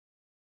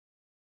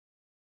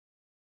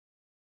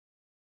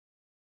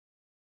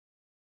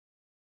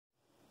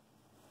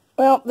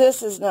Well,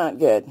 this is not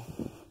good.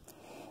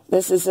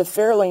 This is a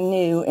fairly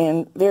new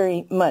and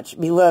very much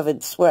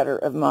beloved sweater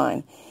of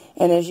mine.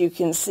 And as you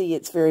can see,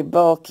 it's very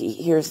bulky.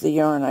 Here's the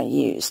yarn I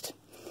used.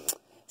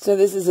 So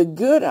this is a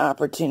good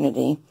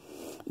opportunity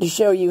to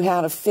show you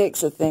how to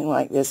fix a thing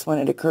like this when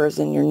it occurs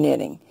in your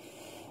knitting.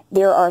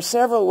 There are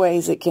several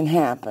ways it can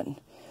happen.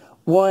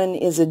 One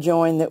is a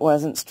join that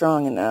wasn't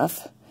strong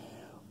enough.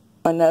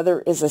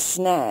 Another is a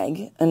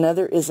snag.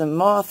 Another is a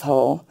moth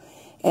hole.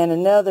 And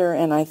another,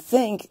 and I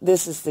think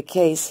this is the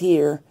case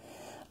here,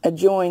 a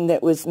join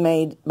that was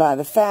made by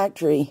the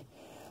factory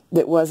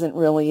that wasn't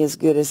really as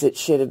good as it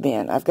should have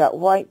been. I've got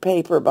white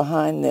paper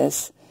behind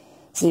this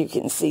so you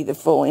can see the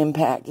full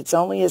impact. It's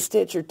only a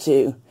stitch or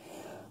two,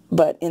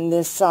 but in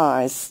this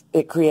size,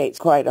 it creates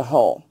quite a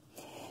hole.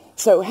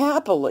 So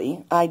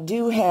happily, I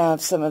do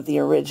have some of the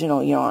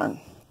original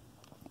yarn.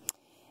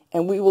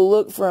 And we will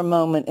look for a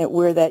moment at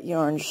where that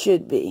yarn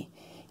should be.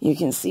 You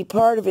can see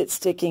part of it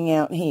sticking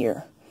out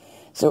here.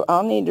 So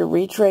I'll need to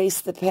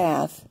retrace the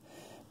path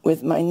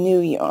with my new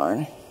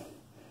yarn,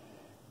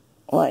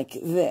 like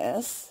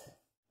this.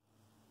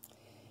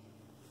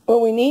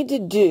 What we need to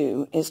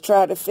do is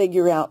try to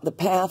figure out the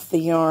path the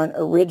yarn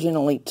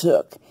originally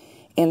took,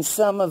 and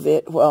some of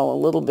it, while a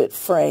little bit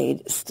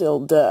frayed, still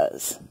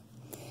does.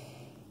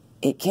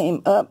 It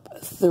came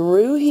up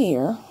through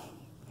here,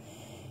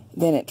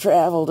 then it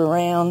traveled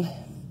around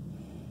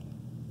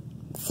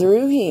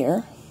through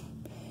here,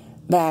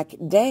 back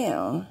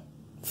down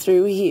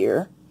through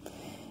here,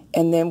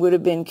 and then would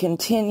have been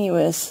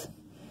continuous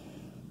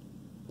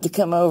to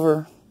come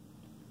over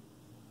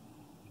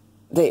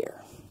there.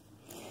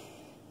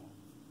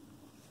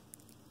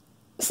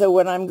 So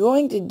what I'm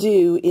going to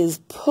do is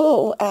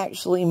pull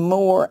actually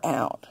more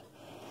out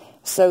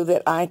so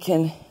that I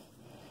can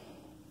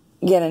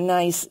get a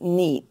nice,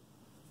 neat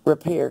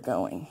repair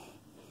going.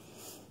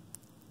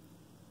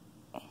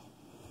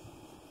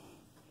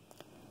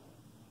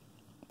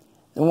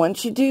 And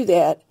once you do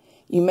that,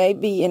 you may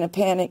be in a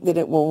panic that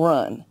it will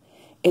run.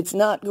 It's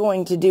not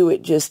going to do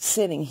it just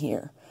sitting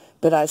here,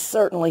 but I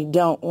certainly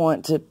don't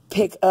want to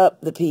pick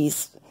up the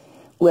piece,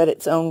 let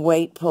its own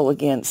weight pull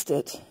against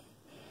it,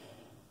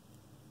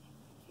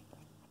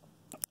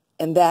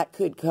 and that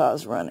could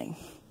cause running.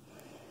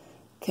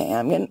 Okay,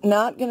 I'm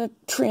not going to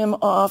trim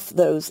off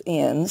those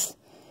ends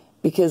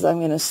because I'm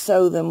going to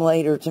sew them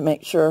later to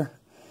make sure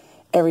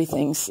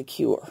everything's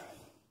secure.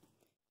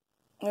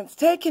 It's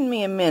taken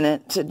me a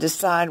minute to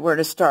decide where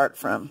to start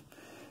from.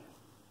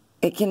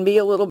 It can be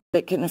a little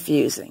bit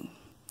confusing.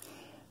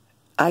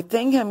 I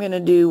think I'm going to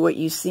do what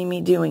you see me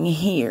doing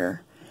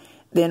here,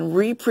 then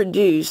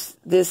reproduce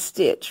this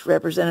stitch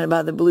represented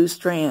by the blue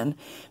strand,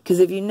 because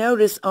if you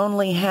notice,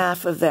 only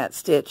half of that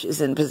stitch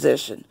is in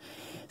position.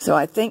 So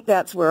I think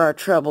that's where our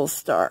trouble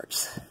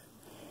starts.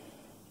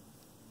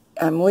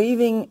 I'm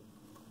leaving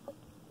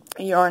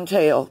a yarn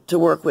tail to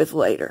work with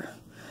later.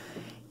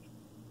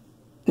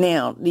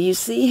 Now, do you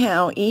see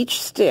how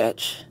each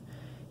stitch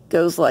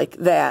goes like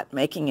that,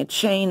 making a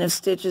chain of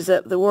stitches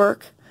up the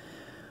work?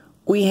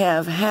 We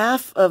have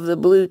half of the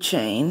blue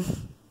chain,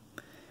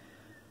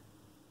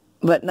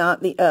 but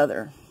not the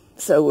other.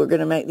 So we're going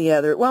to make the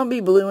other. It won't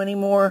be blue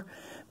anymore,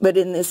 but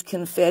in this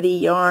confetti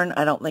yarn,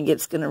 I don't think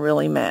it's going to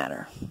really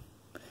matter.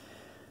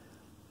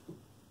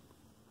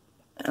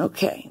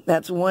 Okay,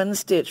 that's one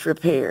stitch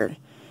repaired.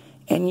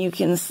 And you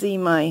can see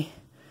my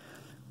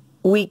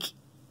weak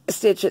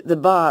stitch at the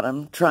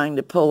bottom trying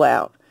to pull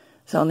out.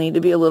 So I'll need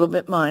to be a little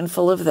bit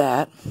mindful of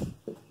that.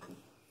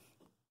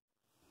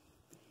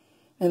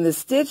 And the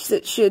stitch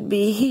that should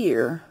be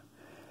here,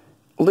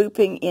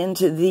 looping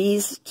into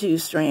these two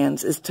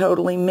strands, is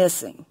totally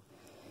missing.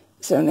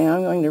 So now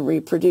I'm going to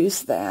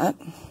reproduce that.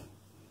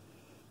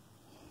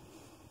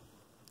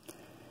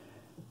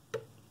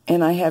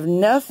 And I have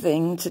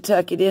nothing to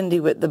tuck it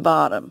into at the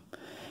bottom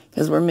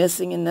because we're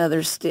missing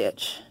another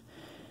stitch.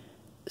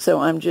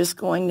 So I'm just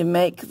going to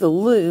make the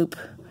loop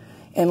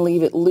and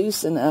leave it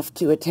loose enough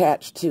to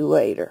attach to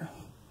later.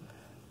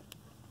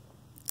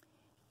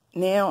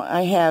 Now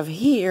I have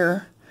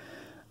here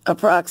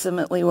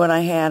approximately what I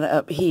had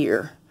up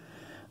here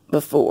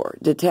before,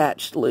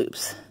 detached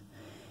loops.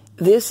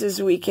 This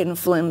is weak and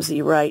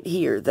flimsy right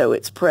here, though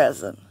it's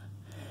present.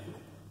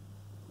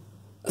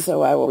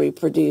 So I will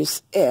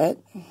reproduce it.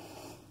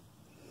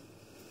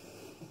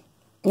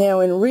 Now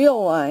in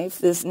real life,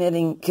 this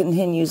knitting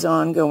continues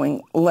on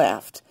going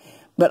left,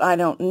 but I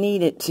don't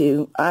need it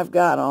to. I've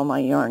got all my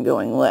yarn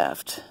going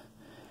left.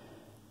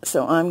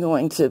 So I'm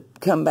going to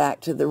come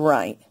back to the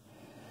right.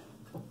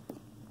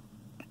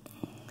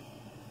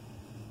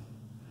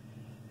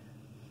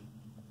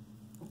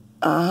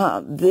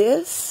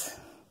 This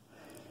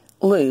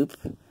loop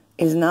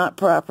is not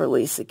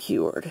properly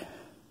secured.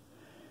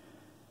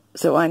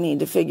 So I need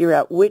to figure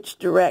out which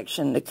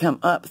direction to come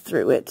up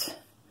through it.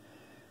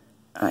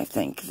 I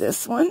think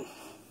this one.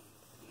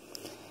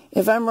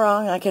 If I'm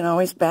wrong, I can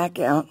always back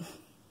out.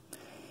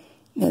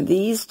 Now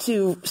these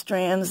two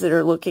strands that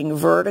are looking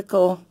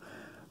vertical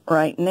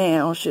right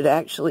now should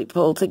actually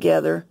pull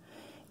together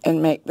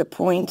and make the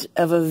point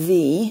of a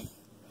V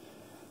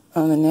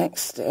on the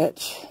next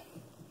stitch.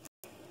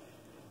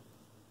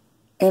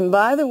 And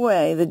by the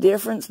way, the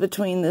difference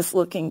between this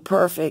looking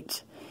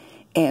perfect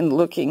and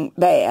looking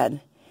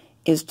bad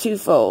is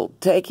twofold.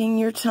 Taking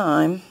your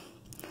time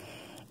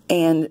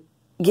and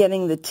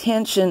getting the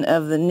tension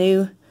of the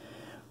new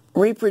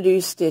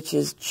reproduced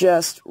stitches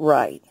just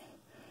right.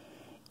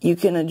 You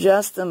can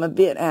adjust them a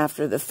bit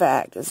after the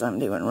fact, as I'm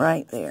doing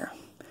right there.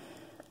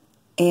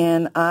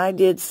 And I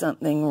did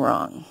something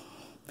wrong.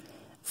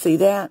 See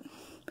that?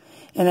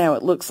 And how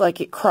it looks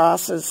like it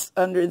crosses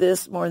under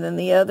this more than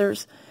the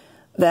others?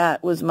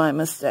 That was my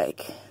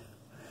mistake.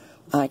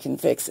 I can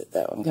fix it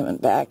though. I'm coming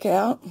back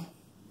out.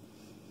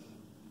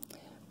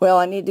 Well,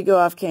 I need to go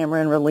off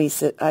camera and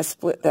release it. I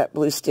split that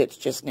blue stitch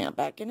just now.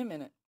 Back in a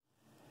minute.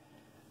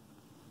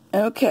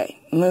 Okay,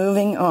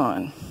 moving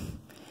on.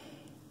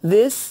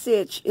 This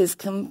stitch is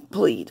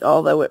complete,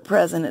 although at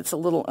present it's a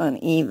little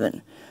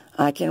uneven.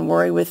 I can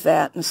worry with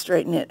that and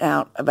straighten it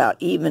out about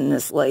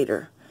evenness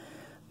later.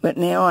 But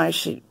now I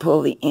should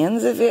pull the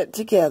ends of it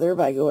together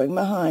by going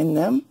behind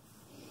them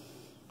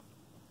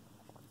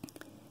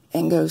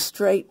and go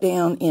straight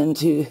down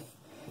into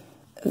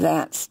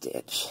that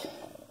stitch.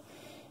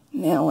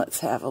 Now let's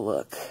have a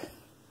look.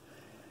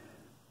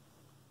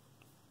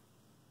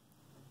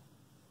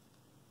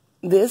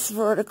 This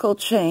vertical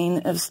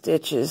chain of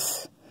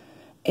stitches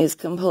is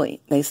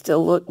complete. They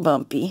still look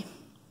bumpy.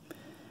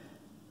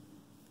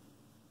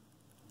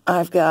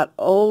 I've got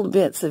old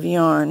bits of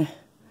yarn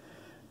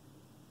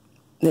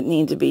that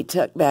need to be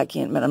tucked back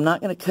in, but I'm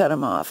not going to cut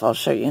them off. I'll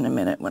show you in a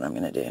minute what I'm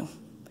going to do.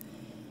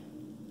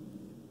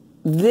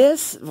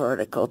 This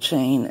vertical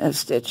chain of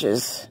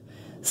stitches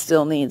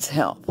still needs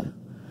help.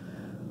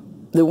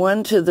 The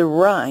one to the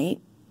right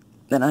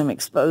that I'm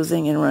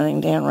exposing and running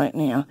down right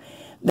now,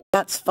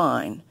 that's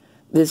fine.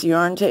 This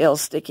yarn tail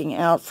sticking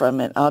out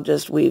from it, I'll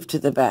just weave to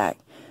the back.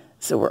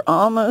 So we're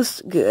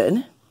almost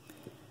good.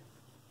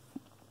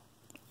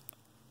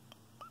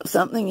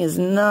 Something is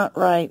not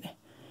right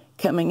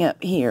coming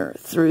up here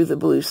through the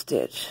blue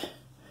stitch.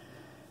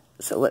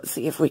 So let's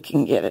see if we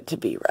can get it to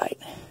be right.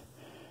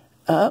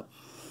 Up.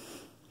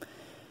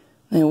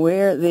 And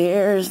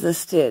there's the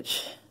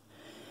stitch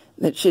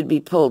that should be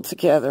pulled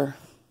together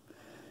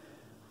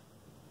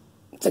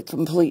to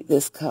complete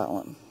this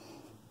column.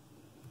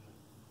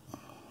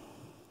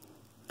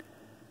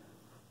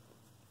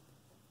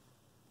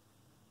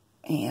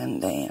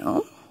 And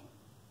down.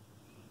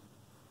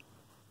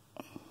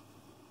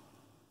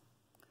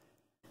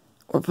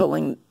 We're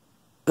pulling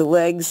the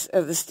legs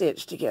of the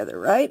stitch together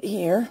right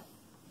here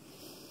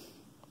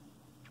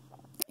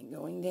and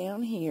going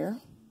down here.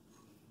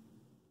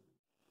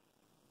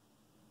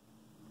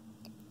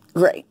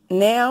 Great.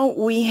 Now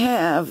we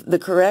have the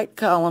correct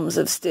columns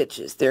of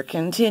stitches. They're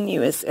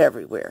continuous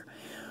everywhere.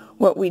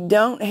 What we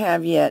don't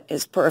have yet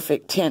is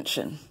perfect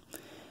tension.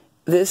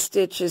 This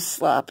stitch is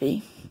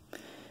sloppy.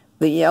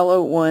 The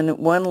yellow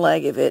one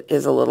leg of it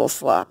is a little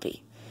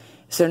sloppy.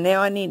 So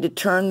now I need to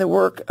turn the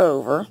work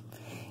over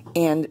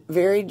and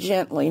very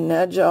gently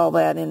nudge all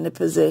that into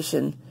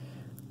position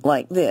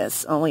like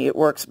this, only it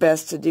works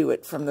best to do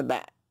it from the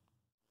back.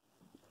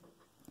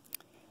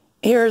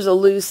 Here's a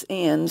loose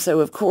end,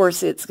 so of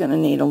course it's going to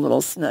need a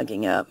little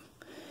snugging up.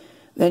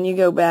 Then you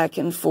go back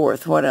and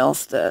forth. What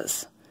else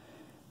does?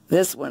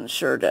 This one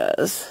sure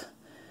does.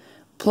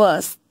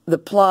 Plus, the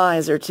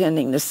plies are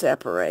tending to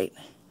separate.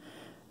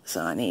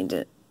 So I need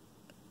to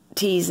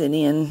tease it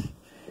in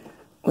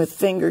with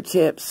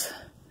fingertips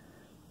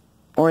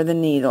or the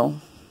needle.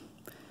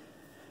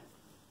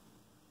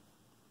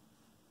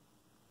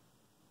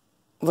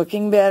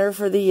 Looking better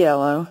for the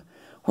yellow.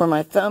 Where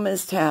my thumb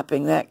is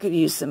tapping, that could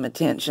use some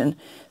attention.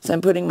 So I'm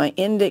putting my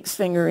index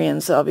finger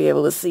in so I'll be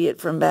able to see it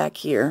from back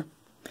here.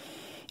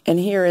 And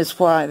here is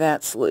why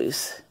that's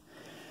loose.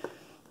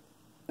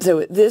 So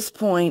at this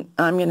point,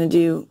 I'm going to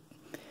do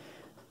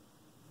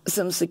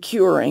some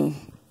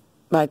securing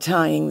by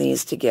tying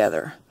these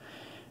together.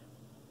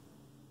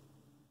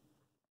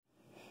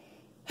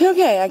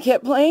 Okay, I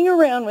kept playing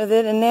around with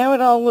it, and now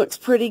it all looks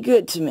pretty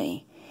good to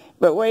me.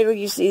 But wait till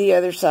you see the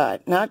other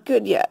side. Not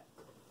good yet.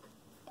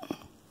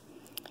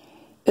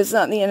 It's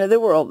not the end of the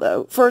world,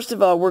 though. First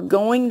of all, we're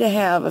going to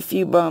have a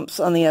few bumps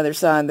on the other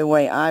side the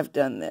way I've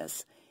done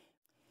this.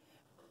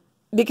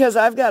 Because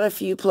I've got a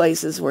few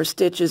places where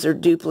stitches are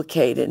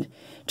duplicated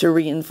to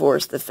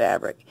reinforce the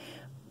fabric.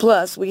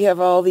 Plus, we have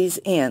all these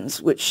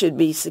ends, which should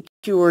be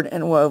secured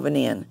and woven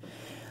in.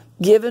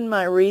 Given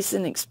my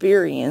recent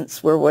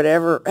experience, where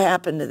whatever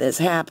happened to this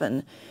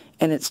happened,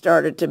 and it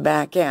started to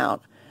back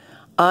out,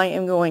 I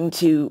am going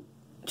to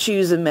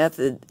choose a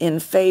method in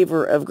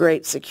favor of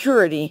great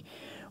security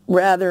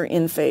rather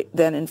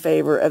than in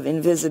favor of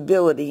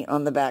invisibility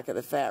on the back of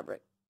the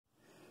fabric.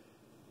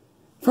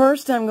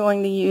 First, I'm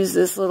going to use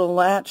this little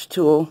latch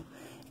tool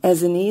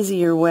as an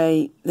easier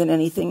way than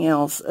anything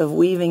else of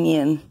weaving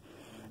in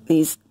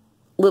these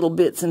little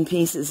bits and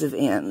pieces of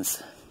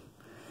ends.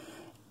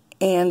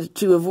 And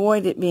to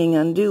avoid it being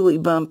unduly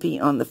bumpy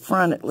on the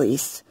front at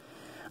least,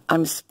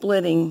 I'm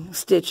splitting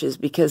stitches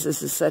because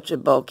this is such a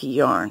bulky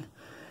yarn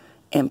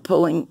and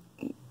pulling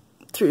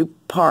through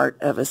part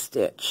of a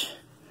stitch.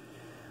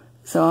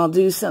 So I'll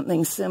do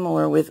something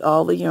similar with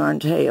all the yarn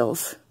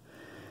tails.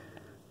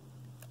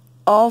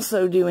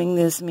 Also doing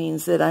this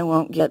means that I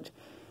won't get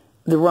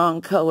the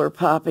wrong color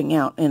popping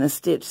out in a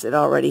stitch that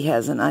already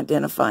has an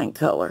identifying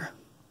color.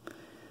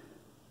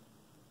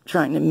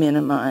 Trying to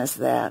minimize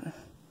that.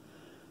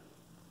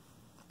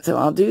 So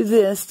I'll do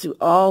this to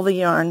all the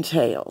yarn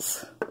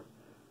tails.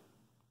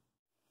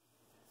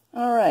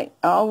 Alright,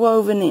 all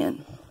woven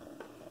in.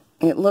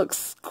 It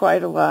looks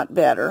quite a lot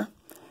better.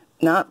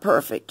 Not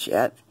perfect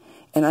yet.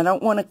 And I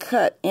don't want to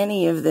cut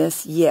any of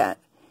this yet,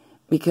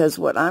 because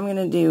what I'm going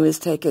to do is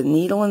take a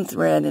needle and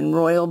thread in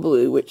royal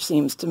blue, which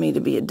seems to me to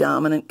be a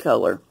dominant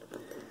color,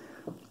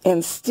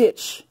 and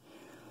stitch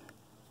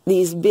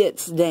these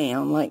bits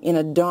down, like in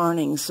a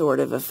darning sort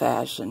of a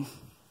fashion.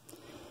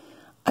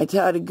 I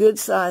tied a good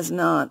size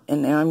knot,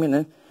 and now I'm going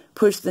to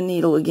push the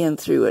needle again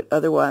through it,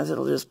 otherwise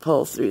it'll just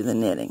pull through the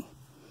knitting.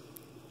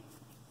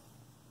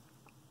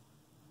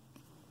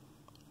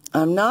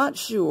 I'm not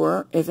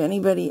sure if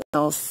anybody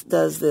else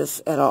does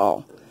this at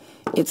all.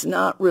 It's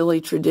not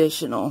really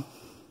traditional.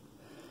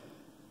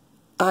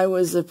 I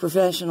was a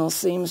professional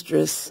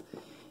seamstress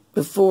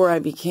before I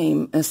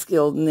became a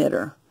skilled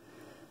knitter.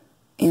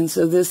 And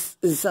so this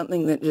is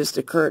something that just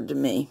occurred to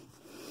me.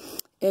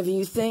 If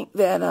you think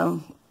that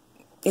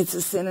it's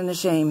a sin and a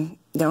shame,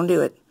 don't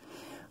do it.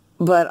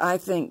 But I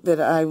think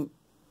that I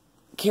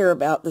care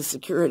about the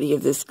security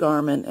of this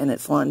garment and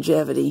its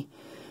longevity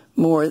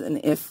more than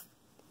if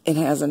it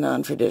has a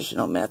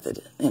non-traditional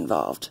method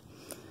involved.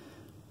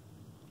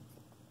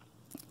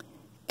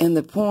 And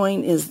the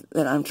point is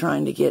that I'm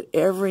trying to get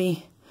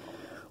every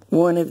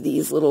one of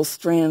these little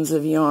strands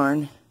of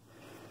yarn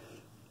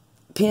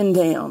pinned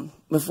down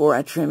before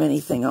I trim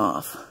anything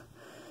off.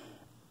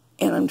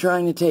 And I'm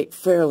trying to take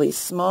fairly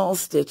small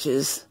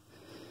stitches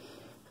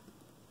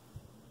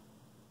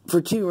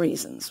for two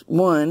reasons.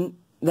 One,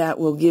 that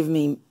will give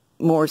me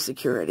more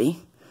security.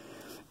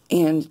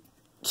 And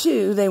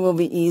two, they will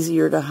be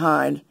easier to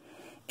hide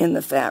in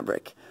the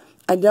fabric.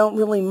 I don't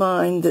really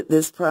mind that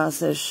this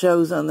process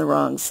shows on the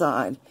wrong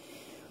side,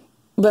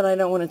 but I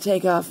don't want to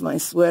take off my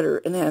sweater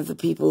and have the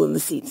people in the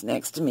seats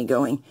next to me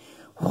going,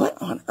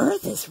 what on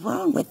earth is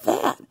wrong with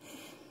that?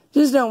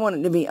 Just don't want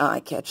it to be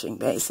eye-catching,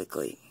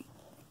 basically.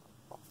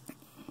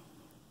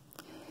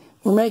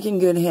 We're making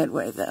good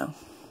headway, though.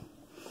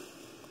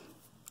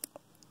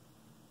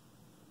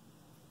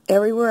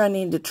 Everywhere I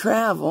need to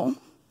travel,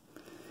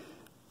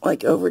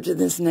 like over to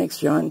this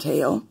next yarn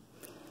tail,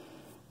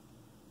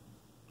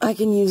 I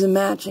can use a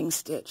matching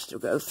stitch to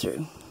go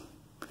through.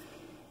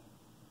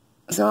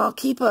 So I'll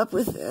keep up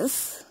with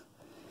this,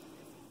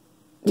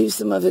 do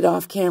some of it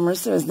off camera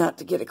so as not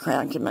to get a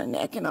crack in my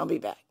neck, and I'll be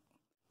back.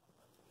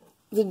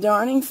 The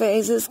darning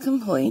phase is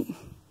complete.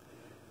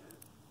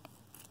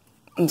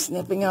 I'm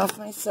snipping off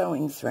my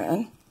sewing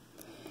thread,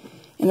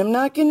 and I'm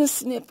not going to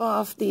snip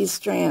off these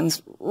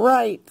strands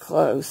right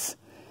close.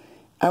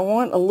 I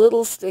want a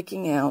little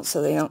sticking out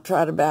so they don't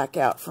try to back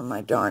out from my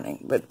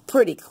darning, but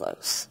pretty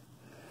close.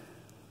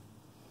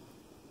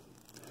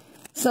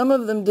 Some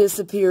of them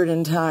disappeared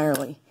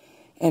entirely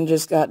and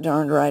just got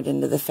darned right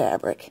into the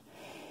fabric.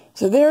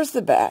 So there's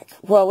the back.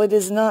 While it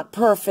is not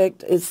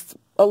perfect, it's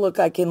a look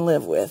I can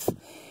live with,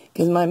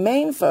 because my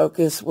main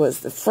focus was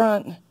the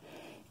front,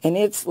 and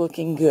it's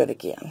looking good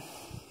again.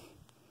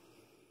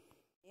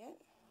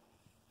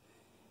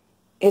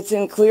 It's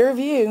in clear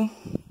view,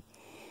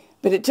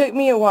 but it took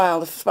me a while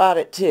to spot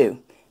it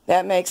too.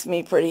 That makes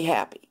me pretty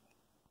happy.